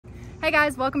Hey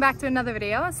guys, welcome back to another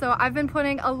video. So I've been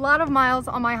putting a lot of miles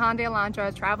on my Hyundai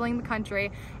Elantra, traveling the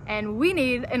country, and we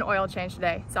need an oil change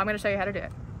today. So I'm gonna show you how to do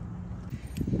it.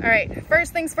 All right,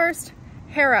 first things first,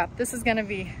 hair up. This is gonna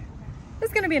be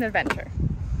an adventure.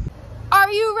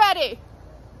 Are you ready?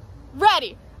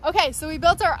 Ready. Okay, so we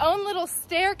built our own little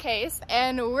staircase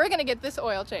and we're gonna get this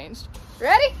oil changed.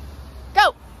 Ready?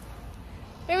 Go.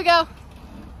 Here we go.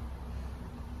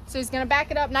 So he's gonna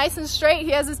back it up nice and straight. He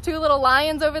has his two little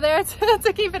lions over there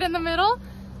to keep it in the middle.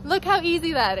 Look how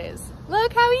easy that is.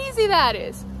 Look how easy that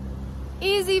is.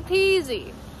 Easy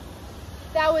peasy.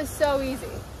 That was so easy.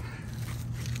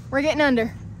 We're getting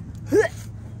under.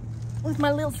 With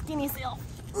my little skinny self.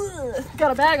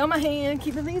 Got a bag on my hand,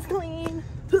 keeping things clean.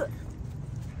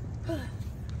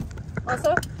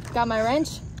 Also, got my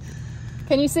wrench.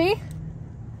 Can you see?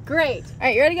 Great. All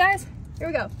right, you ready guys? Here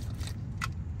we go.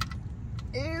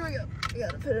 Here we go. We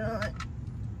gotta put it on it.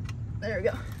 There we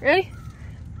go. Ready?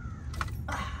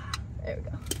 There we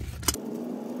go.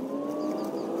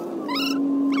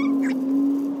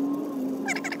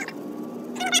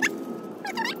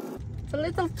 It's a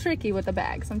little tricky with the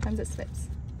bag. Sometimes it slips.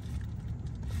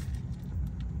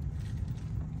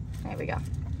 There we go.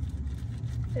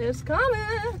 It's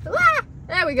coming. Ah!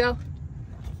 There we go.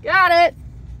 Got it.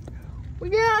 We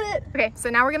got it. Okay, so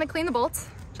now we're gonna clean the bolts.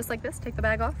 Just like this. Take the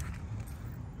bag off.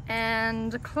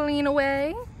 And clean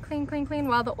away, clean, clean, clean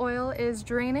while the oil is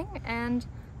draining, and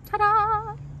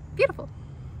ta-da! Beautiful.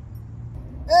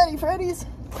 Ready, Freddy's.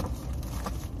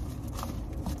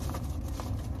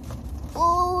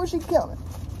 Oh, she's coming.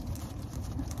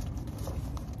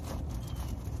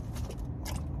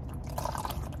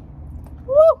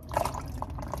 Woo!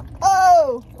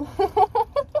 Oh!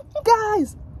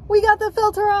 Guys, we got the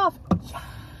filter off.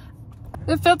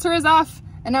 The filter is off,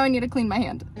 and now I need to clean my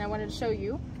hand. And I wanted to show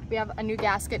you. We have a new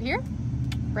gasket here,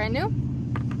 brand new.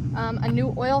 A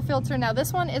new oil filter. Now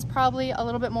this one is probably a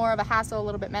little bit more of a hassle, a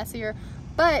little bit messier,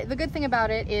 but the good thing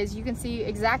about it is you can see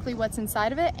exactly what's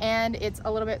inside of it, and it's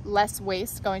a little bit less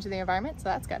waste going to the environment, so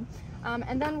that's good.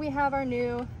 And then we have our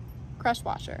new crush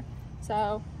washer.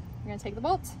 So we're gonna take the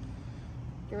bolt,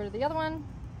 get rid of the other one,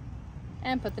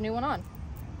 and put the new one on.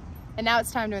 And now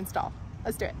it's time to install.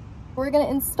 Let's do it. We're gonna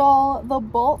install the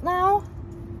bolt now,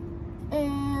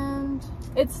 and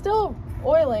it's still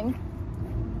oiling.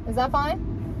 Is that fine?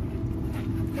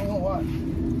 Hang on, what?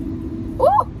 Woo!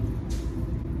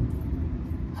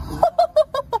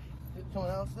 Is it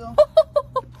coming out still?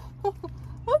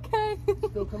 Okay.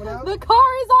 Still coming out? The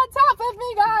car is on top of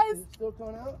me, guys. Is it still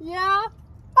coming out? Yeah.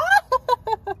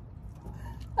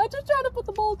 I just tried to put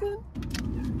the bolt in.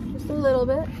 Just a little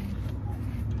bit.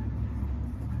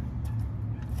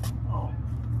 Oh.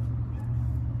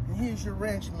 And here's your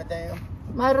wrench, madame.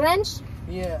 My wrench?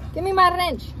 Yeah. Give me my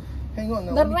wrench. Hang on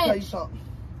now, The let me tell you wrench. something.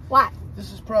 What?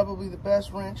 This is probably the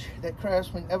best wrench that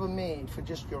Craftsman ever made for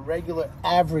just your regular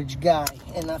average guy.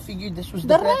 And I figured this was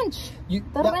The best. wrench.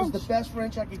 That was the best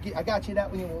wrench I could get. I got you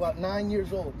that when you were about 9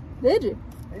 years old. Did you?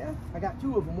 Yeah, I got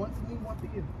two of them. One for me, one for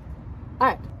you. All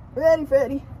right. Ready,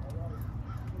 Freddy?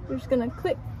 We're just gonna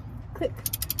click, click.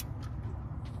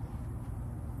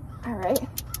 All right.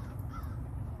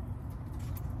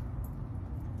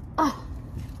 Ah.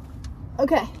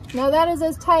 Okay. Now that is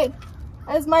as tight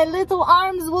as my little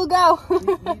arms will go.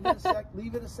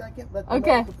 Leave it a second. Let the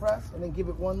Okay. press, and then give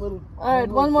it one little. All right.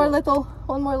 One more little go.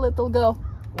 One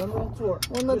little torque.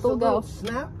 One little go.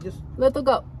 Snap. Just Little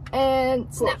go. And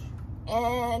push. snap.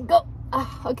 And go.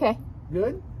 Ah, okay.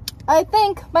 Good. I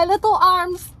think my little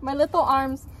arms.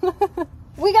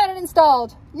 We got it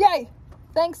installed. Yay.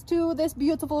 Thanks to this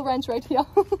beautiful wrench right here.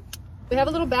 We have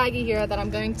a little baggie here that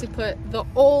I'm going to put the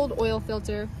old oil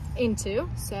filter into.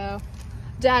 So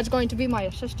Dad's going to be my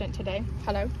assistant today.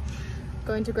 Hello.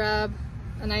 Going to grab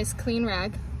a nice clean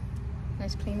rag.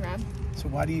 Nice clean rag. So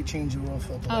why do you change your oil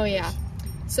filter? Oh like yeah.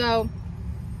 this? So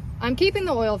I'm keeping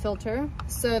the oil filter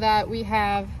so that we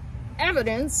have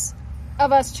evidence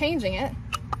of us changing it,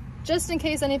 just in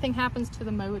case anything happens to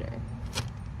the motor.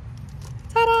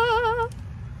 Ta-da!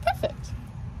 Perfect.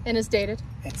 And it's dated.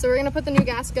 So we're gonna put the new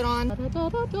gasket on. Da, da, da,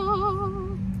 da,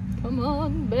 da. Come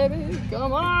on, baby,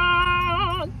 come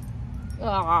on!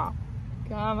 Ah,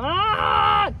 come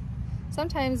on!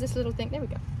 Sometimes this little thing, there we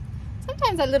go.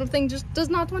 Sometimes that little thing just does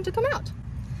not want to come out.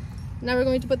 Now we're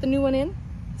going to put the new one in.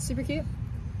 Super cute.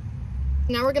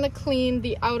 Now we're gonna clean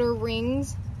the outer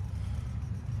rings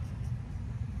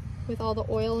with all the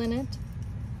oil in it.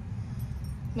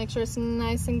 Make sure it's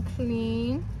nice and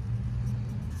clean.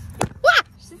 Wah!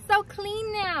 She's so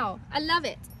clean now. I love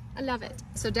it. I love it.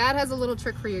 So Dad has a little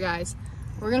trick for you guys.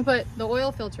 We're gonna put the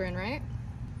oil filter in, right?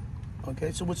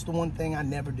 Okay, so what's the one thing I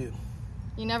never do?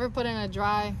 You never put in a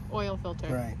dry oil filter.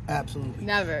 Right, absolutely.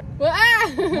 Never. Well,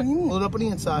 ah! What do you mean? Pull it up on the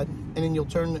inside, and then you'll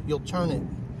turn it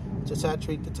to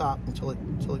saturate the top until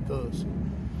it goes.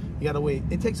 You gotta wait.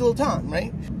 It takes a little time,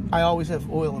 right? I always have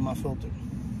oil in my filter.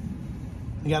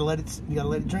 You gotta let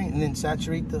it drain and then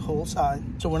saturate the whole side.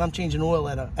 So when I'm changing oil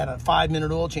at a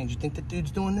 5-minute oil change, you think the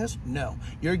dude's doing this? No,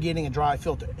 you're getting a dry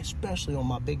filter, especially on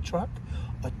my big truck.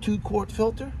 A 2-quart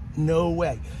filter? No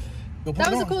way.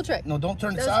 That was a cool trick. No, don't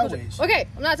turn it sideways. Cool. Okay,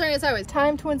 I'm not turning it sideways.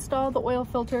 Time to install the oil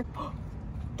filter.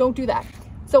 Don't do that.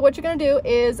 So what you're gonna do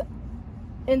is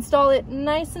install it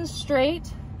nice and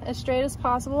straight as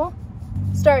possible.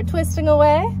 Start twisting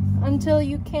away until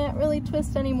you can't really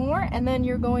twist anymore, and then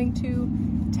you're going to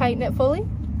tighten it fully,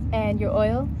 and your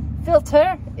oil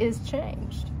filter is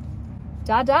changed.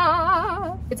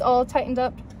 Ta-da! It's all tightened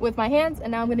up with my hands,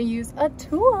 and now I'm gonna use a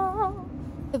tool.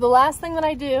 So the last thing that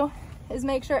I do is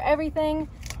make sure everything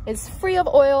is free of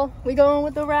oil. We go in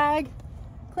with the rag,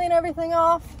 clean everything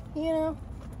off, you know,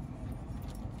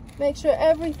 make sure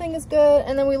everything is good,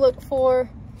 and then we look for,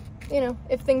 you know,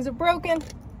 if things are broken,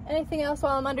 anything else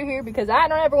while I'm under here, because I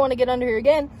don't ever want to get under here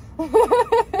again.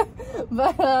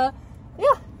 But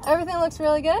yeah, everything looks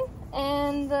really good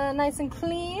and nice and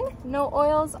clean, no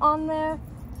oils on there,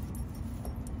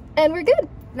 and we're good.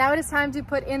 Now it is time to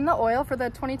put in the oil for the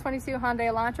 2022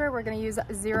 Hyundai Elantra. We're going to use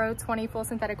 0.20 full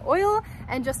synthetic oil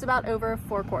and just about over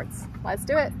 4 quarts. Let's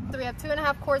do it. So we have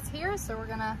 2.5 quarts here, so we're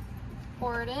going to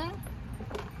pour it in.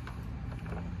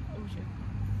 Oh, shit.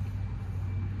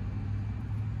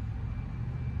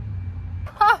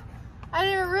 Huh, I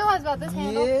didn't even realize about this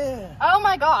handle. Yeah. Oh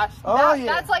my gosh. Oh, yeah.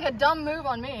 That's like a dumb move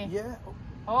on me. Yeah.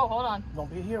 Oh, hold on.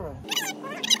 Don't be a hero.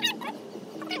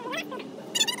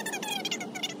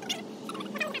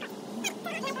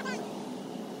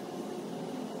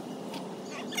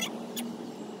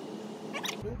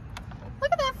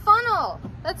 Look at that funnel.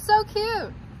 That's so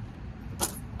cute.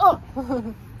 Oh,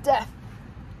 death.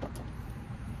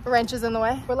 The wrench is in the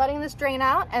way. We're letting this drain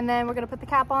out, and then we're gonna put the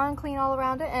cap on, clean all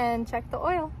around it, and check the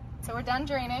oil. So we're done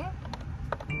draining.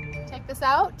 Take this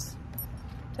out.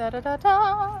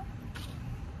 Da-da-da-da.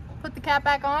 Put the cap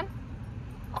back on,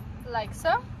 like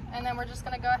so. And then we're just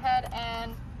gonna go ahead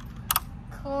and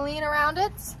clean around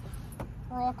it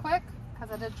real quick, because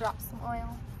I did drop some oil.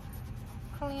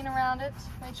 Clean around it,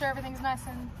 make sure everything's nice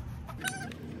and...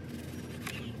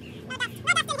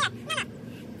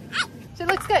 So it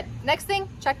looks good. Next thing,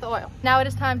 check the oil. Now it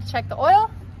is time to check the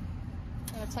oil.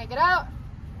 I'm gonna take it out,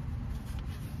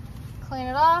 clean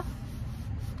it off,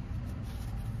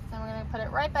 then we're gonna put it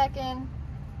right back in,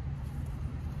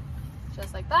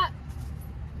 just like that.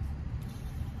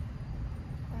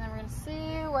 And then we're gonna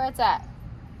see where it's at.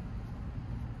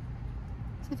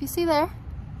 So if you see there,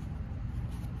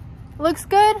 looks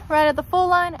good, right at the full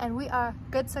line, and we are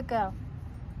good to go.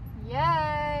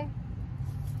 Yay!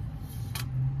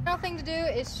 Final thing to do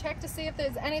is check to see if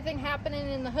there's anything happening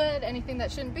in the hood, anything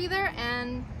that shouldn't be there,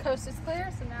 and coast is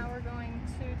clear. So now we're going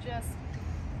to just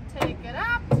take it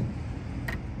up.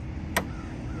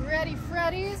 Ready,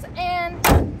 Freddy's,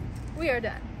 and we are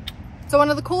done. So one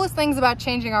of the coolest things about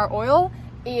changing our oil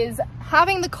is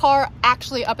having the car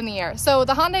actually up in the air. So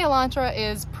the Hyundai Elantra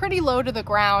is pretty low to the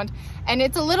ground, and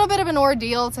it's a little bit of an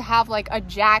ordeal to have like a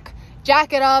jack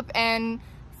it up and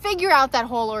figure out that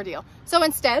whole ordeal. So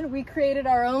instead, we created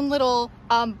our own little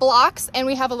blocks, and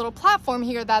we have a little platform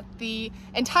here that the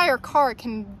entire car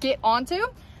can get onto.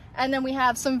 And then we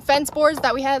have some fence boards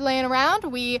that we had laying around.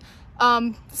 We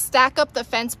stack up the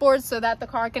fence boards so that the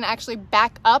car can actually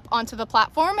back up onto the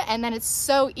platform, and then it's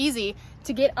so easy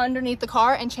to get underneath the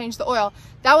car and change the oil.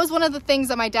 That was one of the things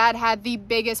that my dad had the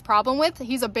biggest problem with.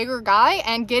 He's a bigger guy,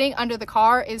 and getting under the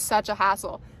car is such a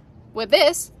hassle. With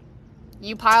this,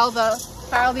 you pile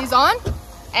these on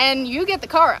and you get the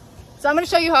car up. So I'm gonna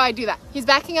show you how I do that. He's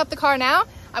backing up the car now.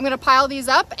 I'm gonna pile these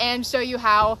up and show you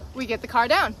how we get the car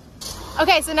down.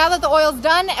 Okay, so now that the oil's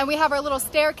done and we have our little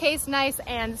staircase nice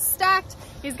and stacked,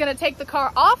 he's gonna take the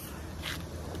car off,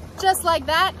 just like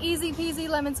that, easy peasy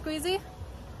lemon squeezy.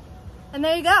 And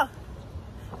there you go.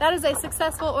 That is a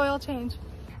successful oil change.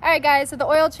 All right guys, so the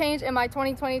oil change in my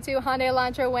 2022 Hyundai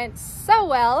Elantra went so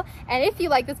well. And if you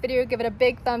like this video, give it a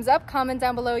big thumbs up, comment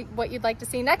down below what you'd like to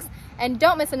see next, and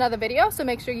don't miss another video, so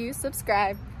make sure you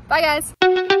subscribe. Bye guys.